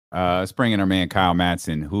Let's bring in our man Kyle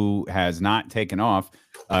Madson, who has not taken off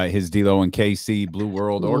his D-Lo and KC Blue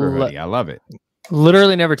World Order hoodie. I love it.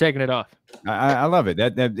 Literally never taken it off. I love it.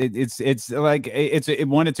 It's like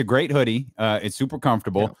it's a great hoodie. It's super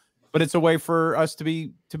comfortable, but it's a way for us to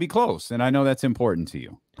be close, and I know that's important to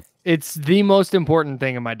you. It's the most important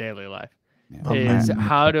thing in my daily life. Is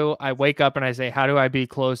how do I wake up and I say, how do I be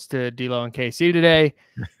close to D-Lo and KC today?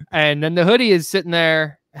 And then the hoodie is sitting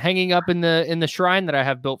there hanging up in the shrine that I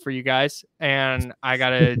have built for you guys, and I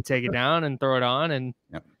gotta take it down and throw it on, and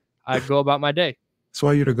I go about my day. That's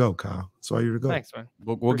why you're to go, Kyle. That's why you're to go. Thanks, man.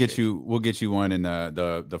 We'll get you one in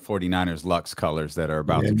the 49ers Lux colors that are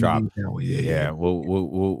about to drop.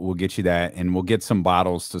 We'll get you that, and we'll get some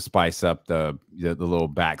bottles to spice up the little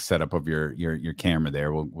back setup of your camera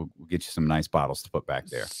there. We'll get you some nice bottles to put back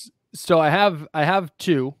there. So I have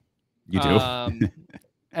two. You do.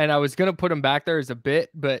 And I was gonna put them back there as a bit,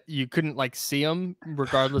 but you couldn't like see them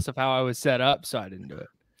regardless of how I was set up, so I didn't do it.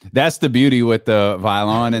 That's the beauty with the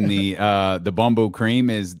Vylon and the Bumbo Cream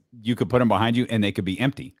is you could put them behind you and they could be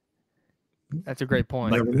empty. That's a great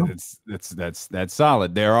point. Like, that's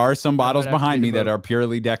solid. There are some bottles behind me that are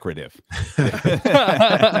purely decorative.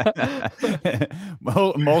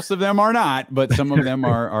 Most of them are not, but some of them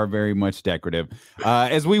are very much decorative.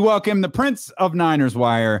 As we welcome the Prince of Niners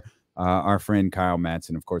Wire, our friend Kyle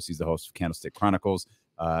Madson. Of course, he's the host of Candlestick Chronicles,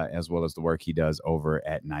 as well as the work he does over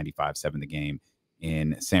at 95.7 The Game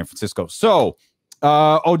in San Francisco. So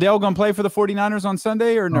Odell gonna play for the 49ers on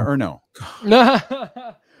Sunday or no?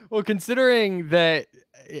 Well, considering that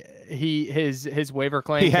his waiver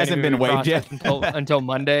claim hasn't been waived yet until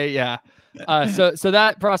Monday, so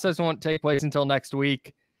that process won't take place until next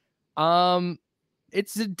week.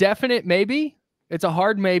 It's a definite maybe. It's a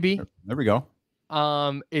hard maybe. There we go.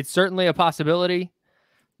 It's certainly a possibility,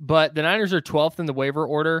 but the Niners are 12th in the waiver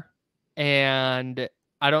order, and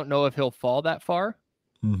I don't know if he'll fall that far.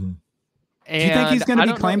 Mm-hmm. Do you think he's going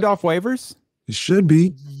to be claimed off waivers? It should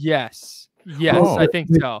be. Yes, I think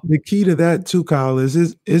so. The key to that too, Kyle,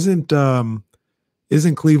 isn't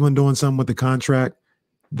Cleveland doing something with the contract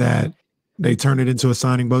that they turn it into a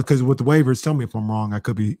signing bonus? Because with the waivers, tell me if I'm wrong. I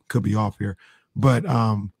could be off here, but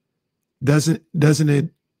doesn't it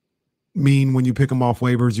mean when you pick them off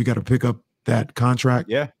waivers, you got to pick up that contract?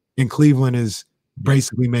 Yeah. And Cleveland is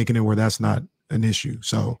basically making it where that's not an issue.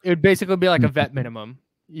 So it would basically be like a vet minimum.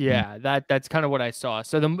 Yeah, that's kind of what I saw.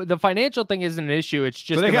 So the financial thing isn't an issue. It's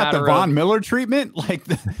just so they got the Von Miller treatment, like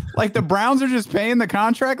the Browns are just paying the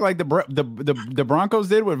contract like the Broncos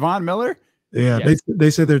did with Von Miller. Yeah, yes.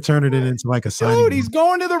 They said they're turning it into like a signing. Dude, he's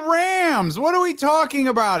going to the Rams. What are we talking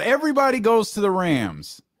about? Everybody goes to the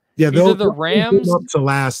Rams. Yeah, they'll the Rams up to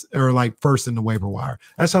last or like first in the waiver wire.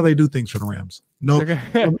 That's how they do things for the Rams. No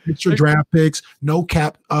extra draft picks, no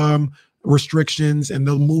cap restrictions, and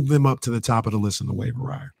they'll move them up to the top of the list in the waiver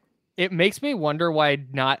wire. It makes me wonder why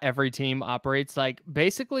not every team operates like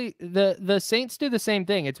basically the Saints do the same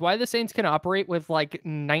thing. It's why the Saints can operate with like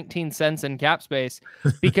 19 cents in cap space,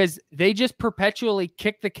 because they just perpetually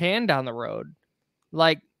kick the can down the road.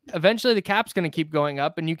 Like eventually the cap's going to keep going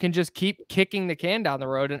up and you can just keep kicking the can down the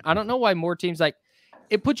road. And I don't know why more teams, like,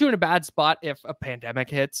 it puts you in a bad spot if a pandemic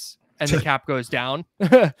hits and the cap goes down.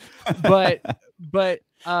 but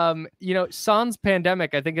sans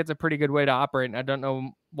pandemic, I think it's a pretty good way to operate. And I don't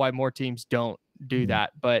know why more teams don't do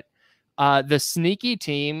that. But the sneaky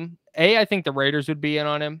team, I think the Raiders would be in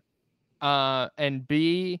on him. And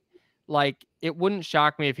B, like, it wouldn't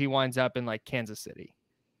shock me if he winds up in like Kansas City.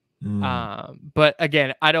 But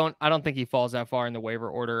again, I don't think he falls that far in the waiver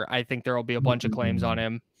order. I think there will be a bunch of claims on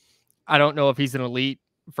him. I don't know if he's an elite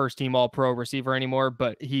first team all-pro receiver anymore,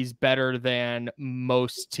 but he's better than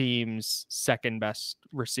most teams' second best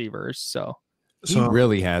receivers. So he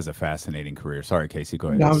really has a fascinating career. Sorry, Casey, go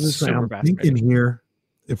ahead. I was just saying, I'm thinking here,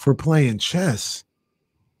 if we're playing chess,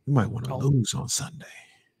 we might want to lose on Sunday.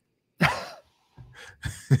 We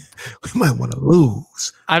might want to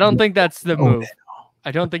lose. I don't think that's the move.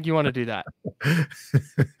 I don't think you want to do that.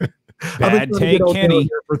 Bad take, Kenny.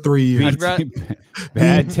 For 3 years.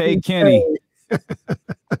 Bad take, Kenny.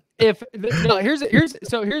 Here's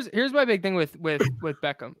my big thing with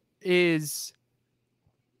Beckham is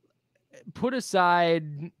put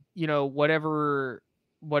aside, whatever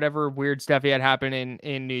weird stuff he had happen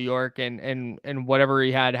in New York and whatever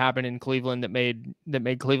he had happen in Cleveland that made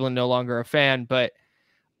Cleveland no longer a fan. But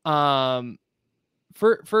for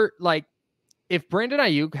like, if Brandon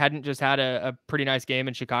Ayuk hadn't just had a pretty nice game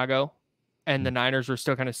in Chicago and the Niners were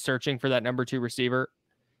still kind of searching for that number 2 receiver,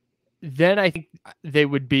 then I think they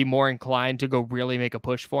would be more inclined to go really make a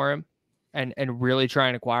push for him and really try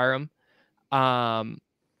and acquire him.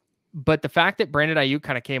 But the fact that Brandon Ayuk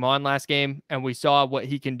kind of came on last game and we saw what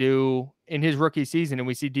he can do in his rookie season, and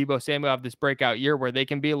we see Deebo Samuel have this breakout year where they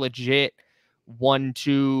can be a legit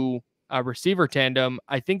 1-2 receiver tandem,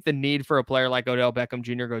 I think the need for a player like Odell Beckham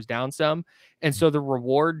Jr. goes down some. And so the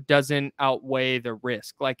reward doesn't outweigh the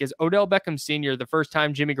risk. Like, is Odell Beckham Sr. the first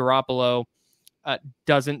time Jimmy Garoppolo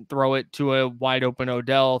doesn't throw it to a wide open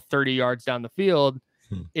Odell 30 yards down the field?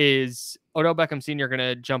 Is Odell Beckham Sr. going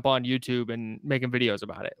to jump on YouTube and making videos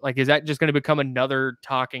about it? Like, is that just going to become another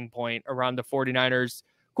talking point around the 49ers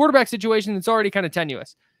quarterback situation that's already kind of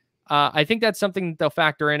tenuous? I think that's something that they'll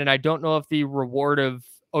factor in. And I don't know if the reward of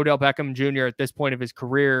Odell Beckham Jr. at this point of his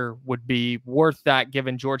career would be worth that,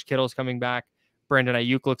 given George Kittle's coming back. Brandon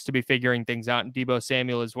Ayuk looks to be figuring things out, and Deebo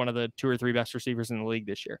Samuel is one of the 2 or 3 best receivers in the league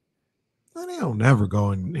this year. They don't never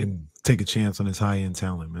go and take a chance on his high-end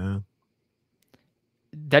talent, man.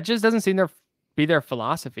 That just doesn't seem to be their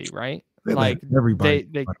philosophy, right? They like everybody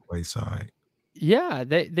by the wayside. Yeah,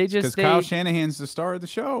 they just, because Kyle Shanahan's the star of the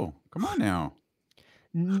show. Come on now.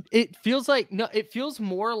 It feels like, no, it feels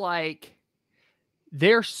more like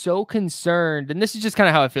they're so concerned, and this is just kind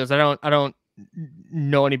of how it feels. I don't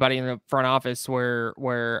know anybody in the front office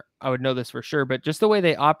where I would know this for sure, but just the way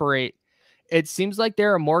they operate, it seems like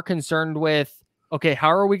they're more concerned with, okay,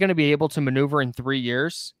 how are we going to be able to maneuver in 3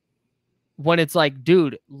 years? When it's like,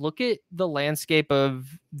 dude, look at the landscape of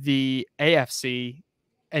the AFC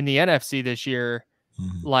and the NFC this year.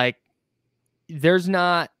 Like, there's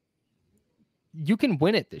not, you can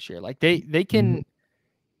win it this year. Like they can,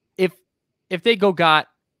 if they go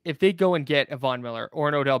and get a Von Miller or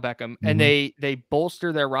an Odell Beckham and they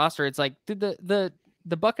bolster their roster, it's like, dude, the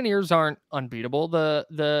Buccaneers aren't unbeatable.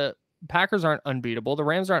 The Packers aren't unbeatable. The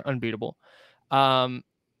Rams aren't unbeatable.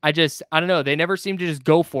 I don't know. They never seem to just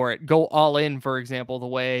go for it, go all in, for example, the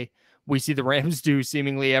way we see the Rams do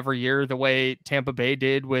seemingly every year, the way Tampa Bay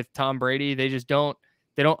did with Tom Brady. They don't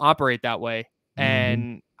operate that way.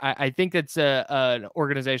 And I think that's an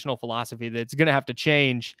organizational philosophy that's going to have to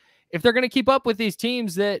change if they're going to keep up with these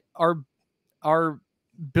teams that are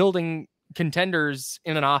building contenders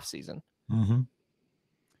in an off season.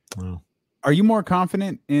 Well, are you more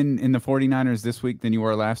confident in the 49ers this week than you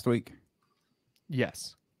were last week?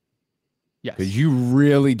 Yes. Because you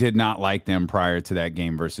really did not like them prior to that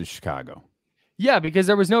game versus Chicago. Yeah, because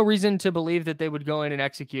there was no reason to believe that they would go in and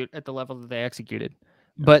execute at the level that they executed.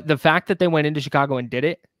 Yeah. But the fact that they went into Chicago and did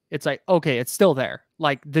it, it's like, okay, it's still there.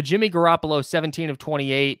 Like the Jimmy Garoppolo 17 of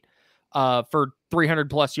 28 for 300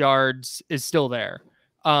 plus yards is still there.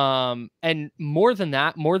 And more than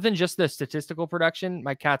that, more than just the statistical production,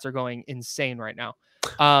 my cats are going insane right now.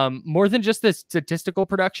 More than just the statistical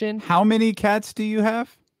production. How many cats do you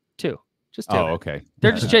have? 2. Just 2. Oh, okay.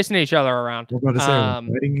 They're just chasing each other around. What about to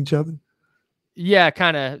say, fighting each other? Yeah,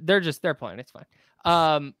 kind of. They're playing. It's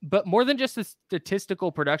fine. But more than just the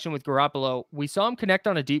statistical production with Garoppolo, we saw him connect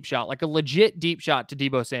on a deep shot, like a legit deep shot to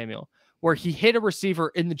Deebo Samuel, where he hit a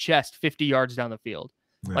receiver in the chest 50 yards down the field.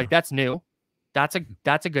 Yeah. Like, that's new. That's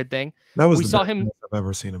a good thing. That was the best I've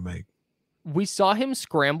ever seen him make. We saw him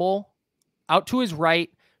scramble out to his right,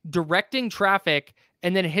 directing traffic,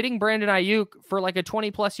 and then hitting Brandon Ayuk for like a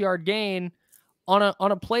 20-plus yard gain on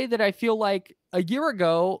a play that I feel like a year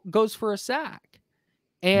ago goes for a sack.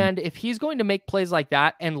 And if he's going to make plays like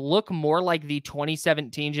that and look more like the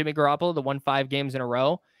 2017 Jimmy Garoppolo, the won 5 games in a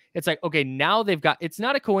row, it's like, okay, now it's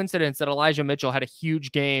not a coincidence that Elijah Mitchell had a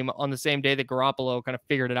huge game on the same day that Garoppolo kind of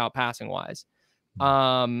figured it out passing wise.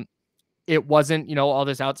 It wasn't, all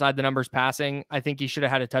this outside the numbers passing. I think he should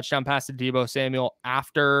have had a touchdown pass to Deebo Samuel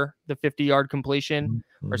after the 50-yard completion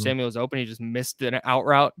where Samuel was open. He just missed an out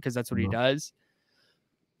route because that's what he does.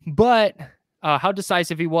 But how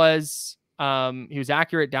decisive he was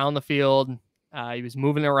accurate down the field. He was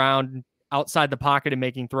moving around outside the pocket and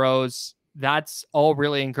making throws. That's all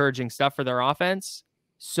really encouraging stuff for their offense.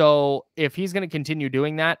 So if he's going to continue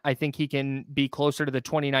doing that, I think he can be closer to the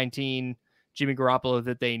 2019 Jimmy Garoppolo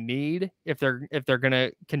that they need if they're going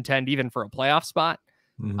to contend even for a playoff spot.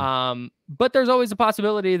 But there's always a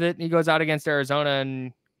possibility that he goes out against Arizona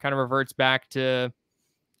and kind of reverts back to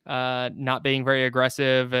not being very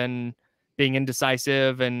aggressive and being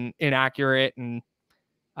indecisive and inaccurate. And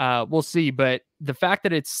we'll see. But the fact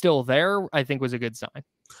that it's still there, I think, was a good sign.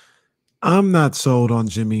 I'm not sold on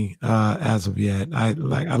Jimmy as of yet. I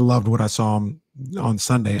loved what I saw him on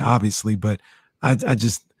Sunday, obviously, but I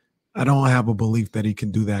don't have a belief that he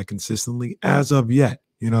can do that consistently as of yet.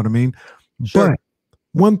 You know what I mean? Sure. But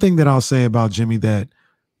one thing that I'll say about Jimmy that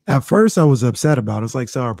at first I was upset about, it's like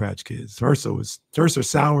Sour Patch Kids. First are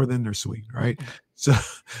sour, then they're sweet, right?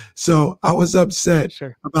 So I was upset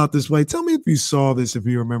about this play. Tell me if you saw this, if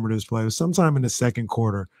you remember this play. It was sometime in the second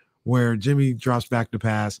quarter where Jimmy drops back to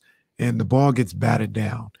pass and the ball gets batted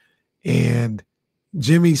down. And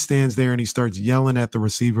Jimmy stands there and he starts yelling at the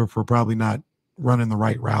receiver for probably not running the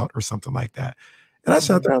right route or something like that. And I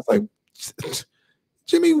sat there, I was like,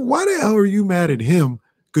 Jimmy, why the hell are you mad at him?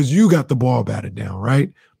 Because you got the ball batted down,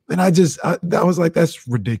 right? And I was like, that's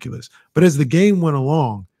ridiculous. But as the game went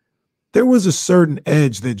along, there was a certain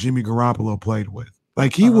edge that Jimmy Garoppolo played with.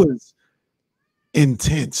 Like he was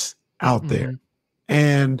intense out there.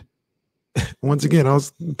 And once again, I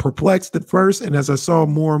was perplexed at first. And as I saw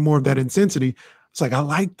more and more of that intensity, it's like, I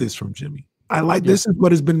like this from Jimmy. I like this is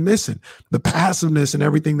what has been missing. The passiveness and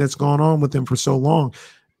everything that's gone on with him for so long.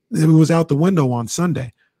 It was out the window on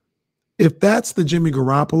Sunday. If that's the Jimmy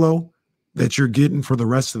Garoppolo that you're getting for the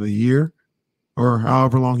rest of the year or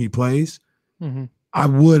however long he plays, I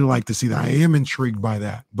would like to see that. I am intrigued by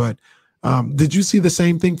that. But did you see the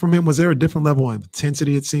same thing from him? Was there a different level of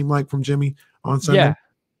intensity, it seemed like, from Jimmy on Sunday?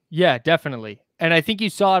 Yeah, definitely. And I think you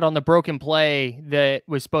saw it on the broken play that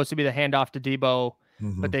was supposed to be the handoff to Debo,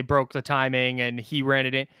 but they broke the timing and he ran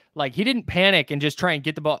it in. Like, he didn't panic and just try and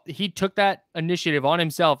get the ball. He took that initiative on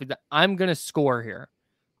himself. He's like, I'm going to score here.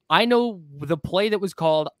 I know the play that was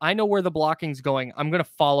called. I know where the blocking's going. I'm going to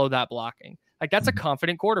follow that blocking. Like, that's a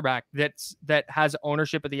confident quarterback that has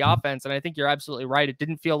ownership of the offense. And I think you're absolutely right. It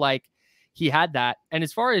didn't feel like he had that. And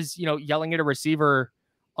as far as, yelling at a receiver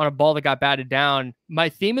on a ball that got batted down, my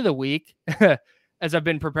theme of the week, as I've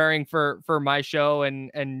been preparing for my show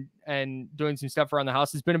and doing some stuff around the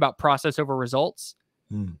house, has been about process over results.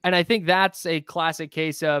 And I think that's a classic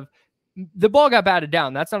case of the ball got batted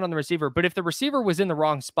down. That's not on the receiver. But if the receiver was in the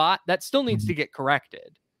wrong spot, that still needs to get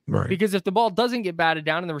corrected. Right. Because if the ball doesn't get batted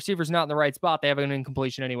down and the receiver's not in the right spot, they have an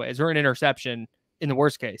incompletion anyways, or an interception in the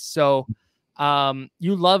worst case. So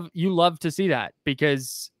you love to see that,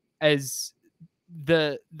 because that's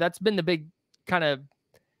been the big kind of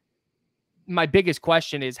my biggest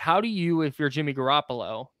question is, how do you, if you're Jimmy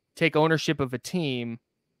Garoppolo, take ownership of a team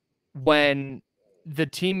when the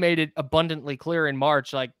team made it abundantly clear in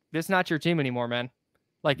March, like, this is not your team anymore, man.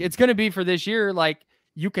 Like, it's going to be for this year. Like,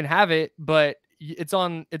 you can have it, but it's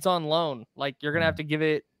on loan. Like, you're going to have to give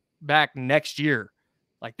it back next year.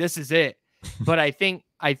 Like, this is it. But I think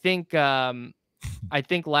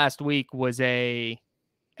last week was a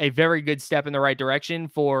very good step in the right direction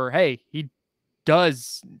for, hey, he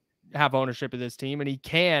does have ownership of this team and he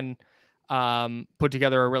can put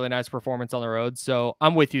together a really nice performance on the road. So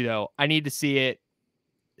I'm with you, though. I need to see it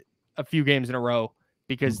a few games in a row,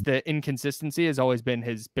 because the inconsistency has always been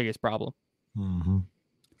his biggest problem.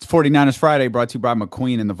 It's 49ers Friday, brought to you by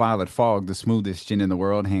McQueen and the Violet Fog, the smoothest gin in the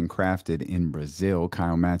world, handcrafted in Brazil.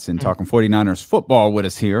 Kyle Madson talking 49ers football with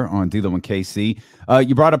us here on D-Lo and KC.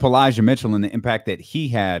 You brought up Elijah Mitchell and the impact that he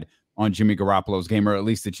had on Jimmy Garoppolo's game, or at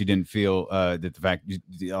least that you didn't feel that the fact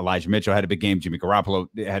Elijah Mitchell had a big game, Jimmy Garoppolo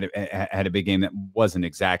had a big game that wasn't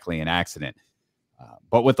exactly an accident.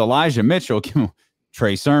 But with Elijah Mitchell,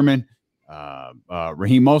 Trey Sermon,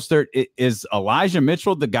 Raheem Mostert, is Elijah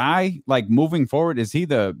Mitchell the guy, like, moving forward? Is he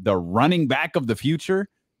the running back of the future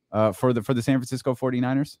for the San Francisco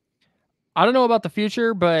 49ers? I don't know about the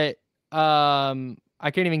future, but I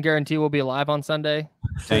can't even guarantee we'll be alive on Sunday.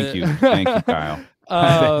 Thank you, Kyle.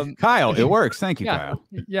 Kyle, it works. Thank you, Kyle.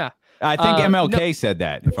 Yeah. I think MLK said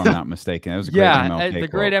that, if I'm not mistaken. That was a great MLK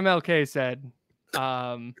quote. Great MLK said,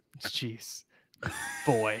 jeez,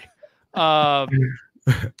 boy.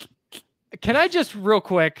 Can I just real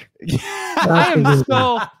quick? I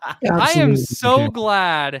am so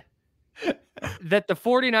glad that the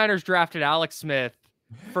 49ers drafted Alex Smith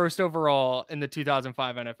first overall in the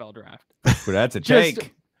 2005 NFL draft. But that's a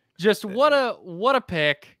take. Just what a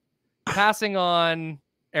pick. Passing on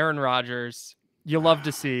Aaron Rodgers. You love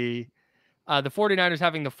to see the 49ers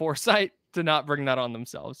having the foresight to not bring that on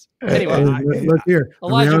themselves. Anyway, look here.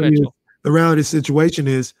 Elijah Mitchell. The reality situation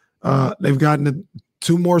is they've gotten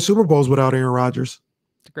 2 more Super Bowls without Aaron Rodgers.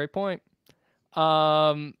 That's a great point.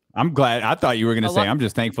 I'm glad. I thought you were going to say, I'm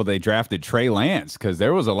just thankful they drafted Trey Lance, because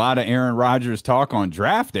there was a lot of Aaron Rodgers talk on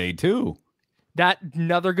draft day too.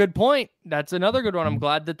 Another good point. That's another good one. I'm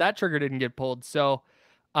glad that trigger didn't get pulled. So,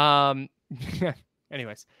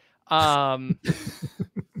 anyways,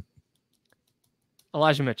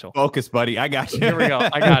 Elijah Mitchell. Focus, buddy. I got you. Here we go.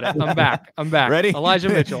 I got it. I'm back. Ready? Elijah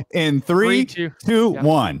Mitchell. In 3, 2,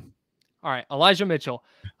 1. All right. Elijah Mitchell.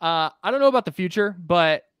 I don't know about the future,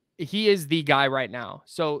 but he is the guy right now.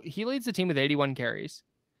 So he leads the team with 81 carries.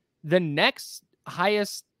 The next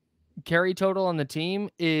highest carry total on the team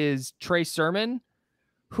is Trey Sermon,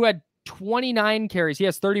 who had 29 carries. He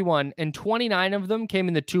has 31, and 29 of them came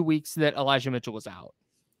in the 2 weeks that Elijah Mitchell was out.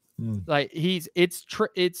 Like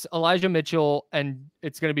it's Elijah Mitchell and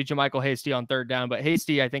it's going to be Jermichael Hasty on third down, but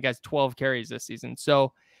Hasty I think has 12 carries this season.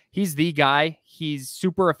 So he's the guy. He's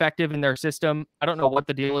super effective in their system. I don't know what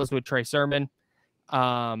the deal is with Trey Sermon.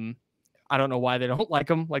 I don't know why they don't like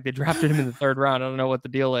him. Like they drafted him in the third round. I don't know what the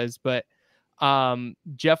deal is, but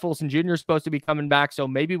Jeff Wilson Jr. is supposed to be coming back. So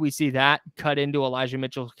maybe we see that cut into Elijah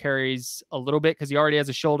Mitchell's carries a little bit because he already has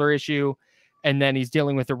a shoulder issue and then he's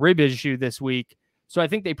dealing with a rib issue this week. So I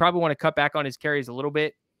think they probably want to cut back on his carries a little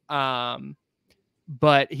bit.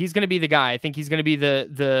 But he's going to be the guy. I think he's going to be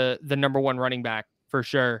the number one running back for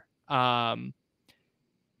sure.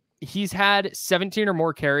 He's had 17 or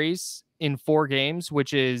more carries in 4 games,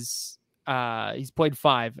 which is he's played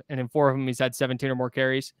 5, and in 4 of them he's had 17 or more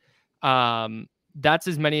carries. That's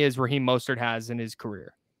as many as Raheem Mostert has in his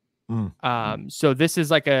career. So this is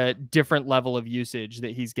like a different level of usage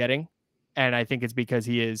that he's getting, and I think it's because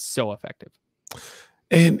he is so effective.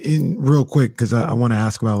 And in real quick, because I want to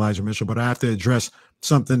ask about Elijah Mitchell, but I have to address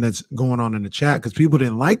something that's going on in the chat because people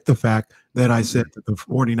didn't like the fact that I said that the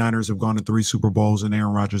 49ers have gone to 3 Super Bowls and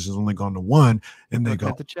Aaron Rodgers has only gone to 1. And they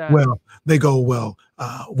go, well,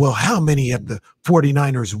 how many have the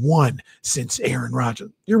 49ers won since Aaron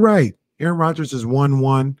Rodgers? You're right. Aaron Rodgers has won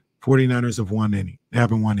 1. 49ers have won any. They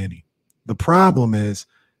haven't won any. The problem is,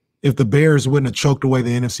 if the Bears wouldn't have choked away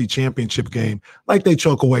the NFC Championship game, like they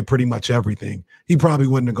choke away pretty much everything, he probably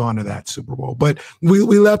wouldn't have gone to that Super Bowl. But we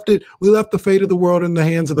left it. We left the fate of the world in the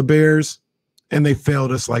hands of the Bears, and they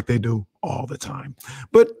failed us like they do all the time.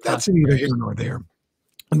 But that's neither here nor there.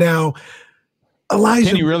 Now,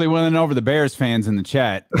 Elijah, Kenny really winning over the Bears fans in the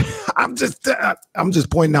chat. I'm just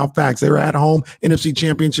pointing out facts. They were at home, NFC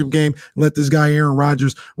Championship game. Let this guy Aaron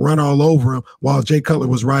Rodgers run all over him while Jay Cutler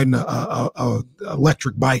was riding a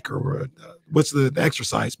electric bike or what's the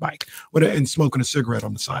exercise bike, and smoking a cigarette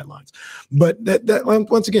on the sidelines. But that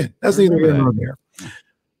once again, that's neither here nor there.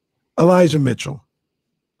 Elijah Mitchell,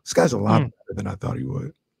 this guy's a lot better than I thought he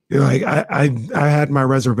would. Like I had my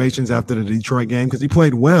reservations after the Detroit game because he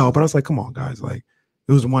played well, but I was like, come on, guys, like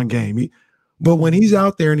it was one game. But when he's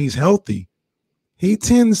out there and he's healthy, he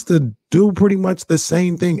tends to do pretty much the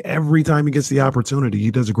same thing every time he gets the opportunity.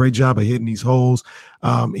 He does a great job of hitting these holes.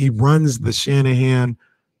 He runs the Shanahan,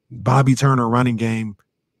 Bobby Turner running game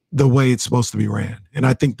the way it's supposed to be ran. And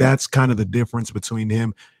I think that's kind of the difference between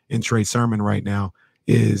him and Trey Sermon right now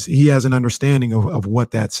is he has an understanding of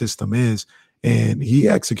what that system is. And he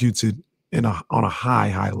executes it on a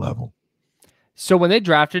high level. So when they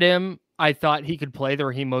drafted him, I thought he could play the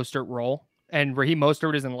Raheem Mostert role. And Raheem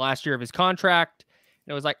Mostert is in the last year of his contract.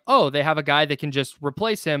 And it was like, oh, they have a guy that can just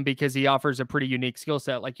replace him because he offers a pretty unique skill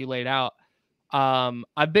set like you laid out.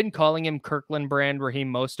 I've been calling him Kirkland brand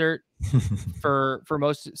Raheem Mostert for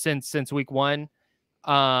most since week 1.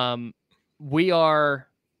 We are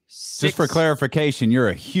 6. Just for clarification, you're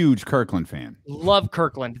a huge Kirkland fan. Love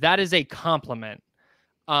Kirkland. That is a compliment.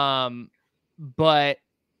 But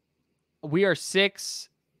we are 6,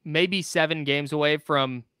 maybe 7 games away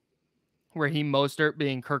from Raheem Mostert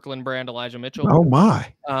being Kirkland brand Elijah Mitchell. Oh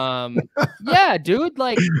my. Yeah, dude.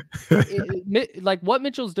 Like, like what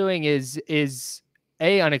Mitchell's doing is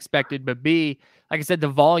A, unexpected, but B, like I said, the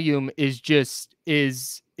volume is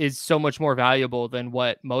so much more valuable than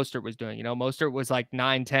what Mostert was doing. You know, Mostert was like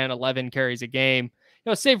 9, 10, 11 carries a game, you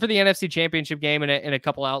know, save for the NFC Championship game and a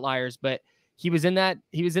couple outliers, but he was in that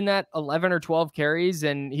 11 or 12 carries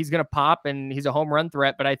and he's going to pop and he's a home run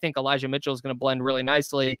threat. But I think Elijah Mitchell is going to blend really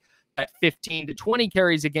nicely at 15 to 20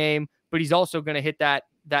 carries a game, but he's also going to hit that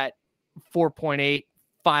 4.8,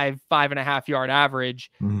 5.5 yard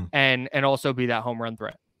average and also be that home run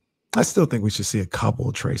threat. I still think we should see a couple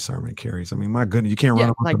of Trey Sermon carries. I mean, my goodness, you can't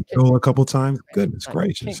run up the goal a couple times. Goodness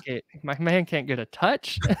gracious. My man can't get a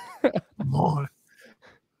touch. Come on.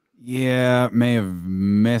 Yeah, may have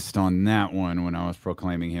missed on that one when I was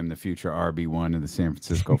proclaiming him the future RB1 of the San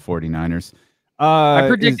Francisco 49ers. I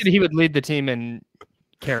predicted he would lead the team in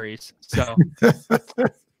carries. So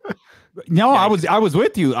no, I was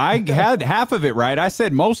with you. I had half of it right. I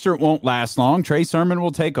said Mostert won't last long. Trey Sermon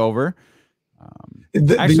will take over.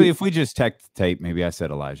 Actually, if we just check the tape, maybe I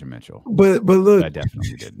said Elijah Mitchell. But look, I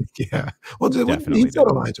definitely didn't. Yeah, well, he said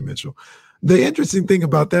Elijah Mitchell. The interesting thing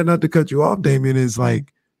about that, not to cut you off, Damien, is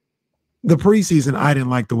like the preseason. I didn't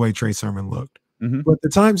like the way Trey Sermon looked, but the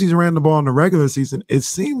times he's ran the ball in the regular season, it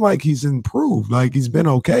seemed like he's improved. Like he's been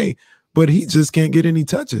okay, but he just can't get any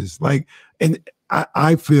touches. Like, and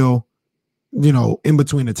I feel, you know, in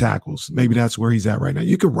between the tackles, maybe that's where he's at right now.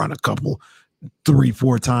 You could run a couple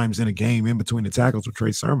 3-4 times in a game in between the tackles with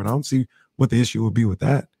Trey Sermon. I don't see what the issue would be with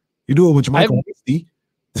that. You do it with Jermichael Hasty.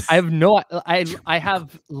 I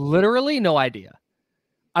have literally no idea.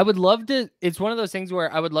 I would love to. It's one of those things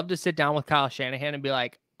where I would love to sit down with Kyle Shanahan and be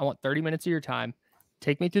like, I want 30 minutes of your time.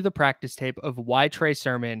 Take me through the practice tape of why Trey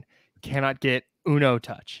Sermon cannot get uno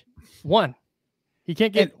touch. One. He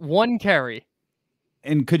can't get one carry.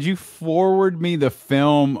 And could you forward me the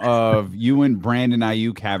film of you and Brandon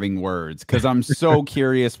Ayuk having words? Because I'm so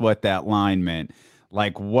curious what that line meant.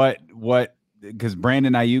 Like because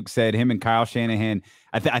Brandon Ayuk said him and Kyle Shanahan,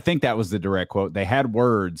 I think that was the direct quote. They had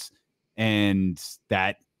words, and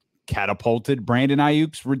that catapulted Brandon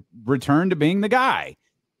Ayuk's return to being the guy.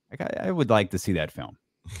 Like, I would like to see that film.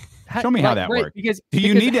 Show me how that worked. Do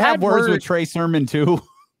you need to have words with Trey Sermon too?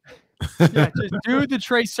 Yeah, just do the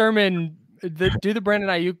Trey Sermon. Do the Brandon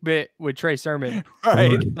Ayuk bit with Trey Sermon.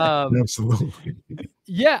 Right. Absolutely.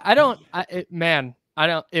 Yeah, I don't.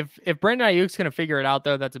 If Brandon Ayuk's gonna figure it out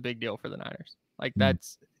though, that's a big deal for the Niners. Like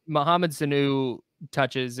that's Mohamed Sanu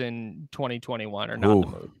touches in 2021 are not the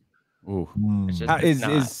move. Ooh.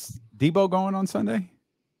 Is Debo going on Sunday?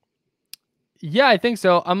 Yeah, I think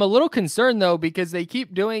so. I'm a little concerned though because they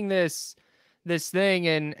keep doing this thing,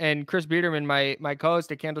 and Chris Biederman, my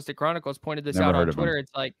co-host at Candlestick Chronicles, pointed this out on Twitter.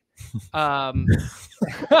 It's like,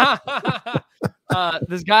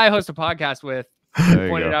 this guy I host a podcast with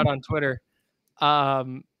pointed out on Twitter,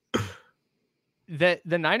 that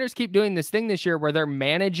the Niners keep doing this thing this year where they're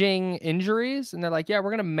managing injuries, and they're like, yeah,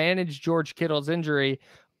 we're gonna manage George Kittle's injury.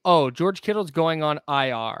 Oh, George Kittle's going on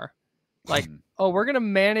IR. Like, oh, we're gonna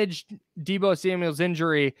manage Deebo Samuel's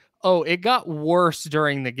injury. Oh, it got worse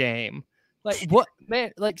during the game. Like, what,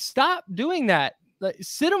 man? Like, stop doing that. Like,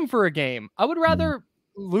 sit him for a game. I would rather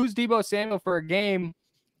lose Deebo Samuel for a game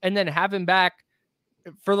and then have him back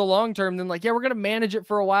for the long term than like, yeah, we're gonna manage it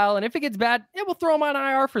for a while, and if it gets bad, yeah, we'll throw him on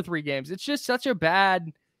IR for 3 games. It's just such a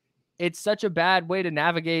bad way to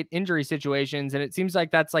navigate injury situations, and it seems like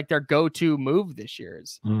that's like their go-to move this year.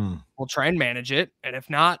 Is we'll try and manage it, and if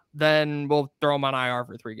not, then we'll throw him on IR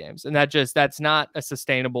for 3 games, and that's not a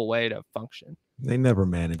sustainable way to function. They never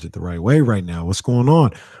manage it the right way right now. What's going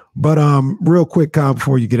on? But real quick, Kyle,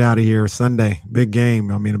 before you get out of here, Sunday, big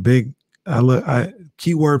game. I mean,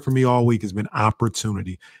 key word for me all week has been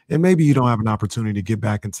opportunity. And maybe you don't have an opportunity to get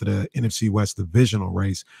back into the NFC West divisional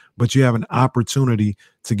race, but you have an opportunity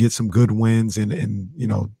to get some good wins and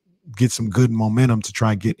get some good momentum to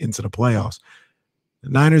try and get into the playoffs. The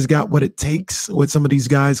Niners got what it takes with some of these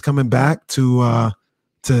guys coming back to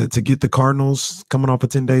get the Cardinals coming off a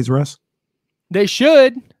 10 days rest. They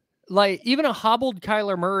should. Like, even a hobbled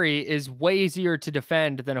Kyler Murray is way easier to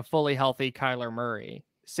defend than a fully healthy Kyler Murray.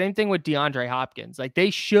 Same thing with DeAndre Hopkins. Like,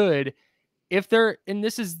 they should, if they're, and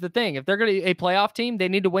this is the thing, if they're going to be a playoff team, they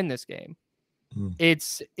need to win this game.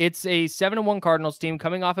 It's a 7-1 Cardinals team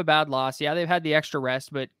coming off a bad loss. Yeah, they've had the extra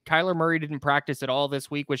rest, but Kyler Murray didn't practice at all this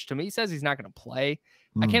week, which to me says he's not going to play.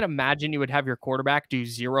 I can't imagine you would have your quarterback do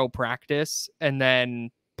 0 practice and then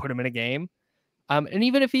put him in a game. And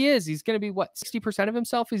even if he is, he's going to be 60% of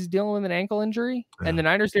himself. He's dealing with an ankle injury, and the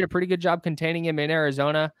Niners did a pretty good job containing him in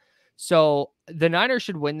Arizona. So the Niners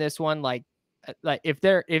should win this one. Like if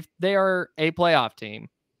they are a playoff team,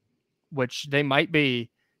 which they might be,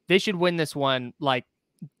 they should win this one like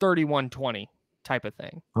 31-20 type of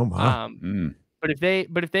thing. Oh my. But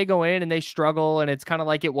if they go in and they struggle, and it's kind of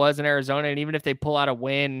like it was in Arizona, and even if they pull out a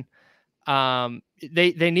win,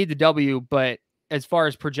 they need the W. But as far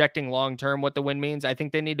as projecting long term what the win means, I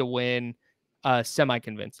think they need to win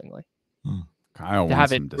semi-convincingly. Kyle to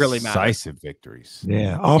have it really decisive victories.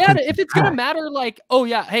 Yeah, if it's gonna matter, like, oh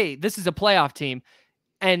yeah, hey, this is a playoff team,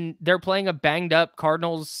 and they're playing a banged up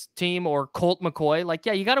Cardinals team or Colt McCoy, like,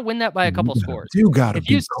 yeah, you got to win that by a couple scores. You got to. If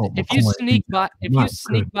you sneak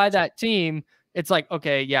by that team, it's like,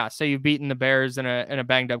 okay, yeah, so you've beaten the Bears and a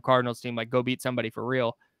banged up Cardinals team, like, go beat somebody for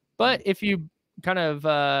real. But if you kind of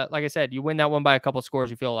like I said, you win that one by a couple scores,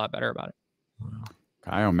 you feel a lot better about it.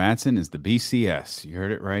 Kyle Madson is the BCS. You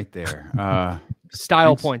heard it right there.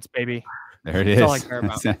 Style points, baby. There it is. That's all I care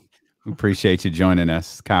about. We appreciate you joining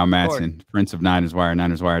us. Kyle Madson, Prince of Niners Wire,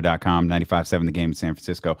 NinersWire.com, 95.7 The Game in San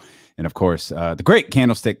Francisco. And, of course, the great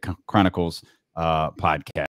Candlestick Chronicles podcast.